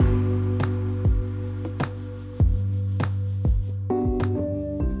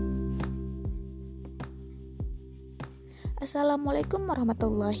Assalamualaikum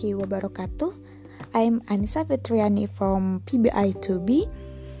warahmatullahi wabarakatuh. I'm Anissa Fitriani from PBI2B.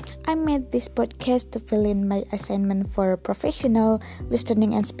 I made this podcast to fill in my assignment for professional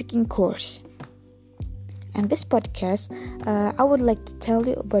listening and speaking course. And this podcast, I would like to tell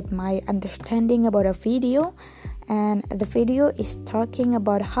you about my understanding about a video. And the video is talking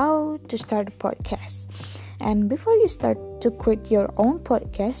about how to start a podcast. And before you start to create your own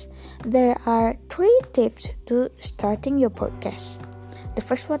podcast, there are 3 tips to starting your podcast. The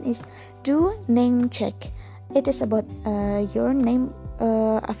first one is do name check. It is about your name,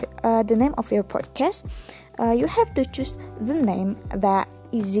 the name of your podcast. You have to choose the name that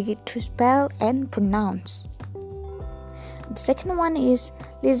easy to spell and pronounce. The second one is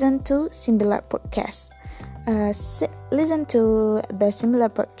listen to similar podcasts. Listen to the similar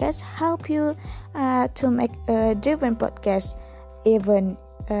podcast help you to make a different podcast. Even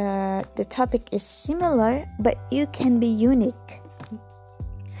the topic is similar, but you can be unique.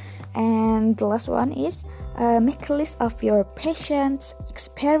 And the last one is make a list of your passions,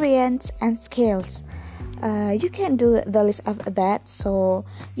 experience, and skills. You can do the list of that, so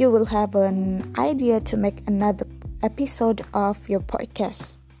you will have an idea to make another episode of your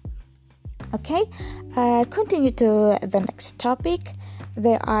podcast. Okay, continue to the next topic.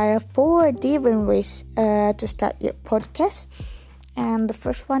 There are 4 different ways to start your podcast. And the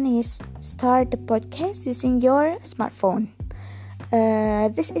first one is start the podcast using your smartphone.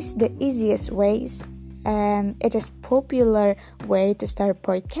 This is the easiest ways, and it is popular way to start a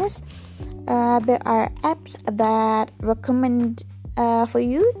podcast. There are apps that recommend for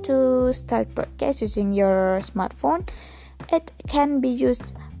you to start podcast using your smartphone. It can be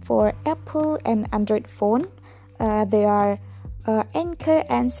used for Apple and Android phone. They are Anchor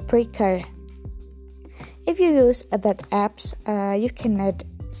and Spreaker. If you use that apps, you can add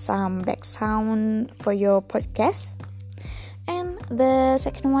some background for your podcast. And the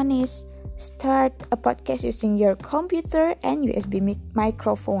second one is start a podcast using your computer and USB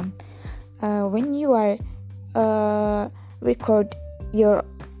microphone. When you are record your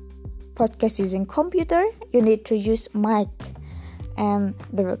podcast using computer, you need to use mic. And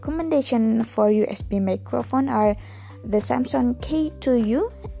the recommendation for USB microphone are the Samsung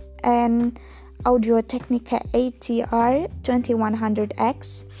K2U and Audio-Technica ATR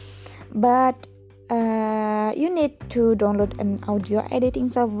 2100X. But you need to download an audio editing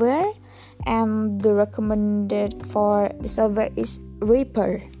software, and the recommended for the software is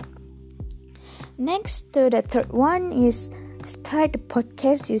Reaper. Next to the third one is start the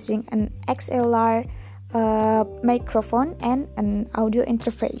podcast using an XLR microphone and an audio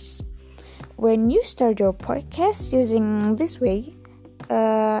interface. When you start your podcast using this way,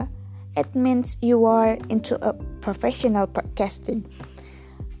 it means you are into a professional podcasting.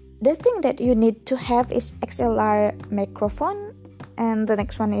 The thing that you need to have is XLR microphone, and the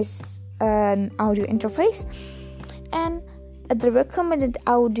next one is an audio interface. And the recommended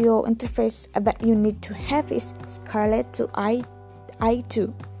audio interface that you need to have is Scarlett to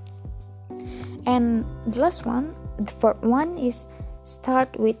i2. And the last one, the fourth one, is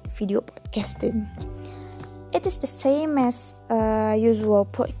start with video podcasting. It is the same as usual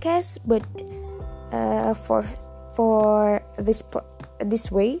podcast, but for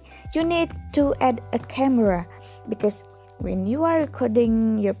this way, you need to add a camera, because when you are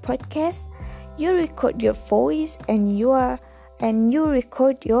recording your podcast, you record your voice and you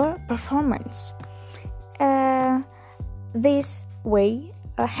record your performance. This way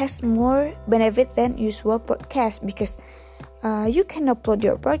has more benefit than usual podcast, because you can upload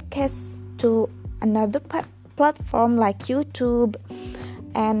your podcast to another platform like YouTube,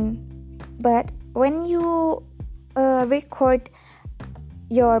 but when you record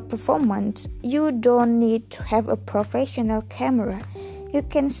your performance, you don't need to have a professional camera. You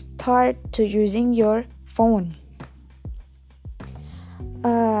can start to using your phone.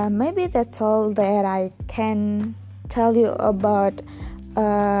 Maybe that's all that I can tell you about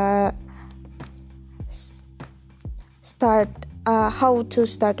how to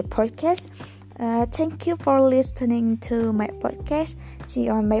start a podcast. Thank you for listening to my podcast. See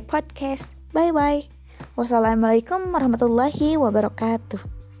you on my podcast. Bye bye. Wassalamualaikum warahmatullahi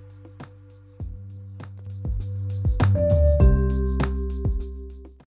wabarakatuh.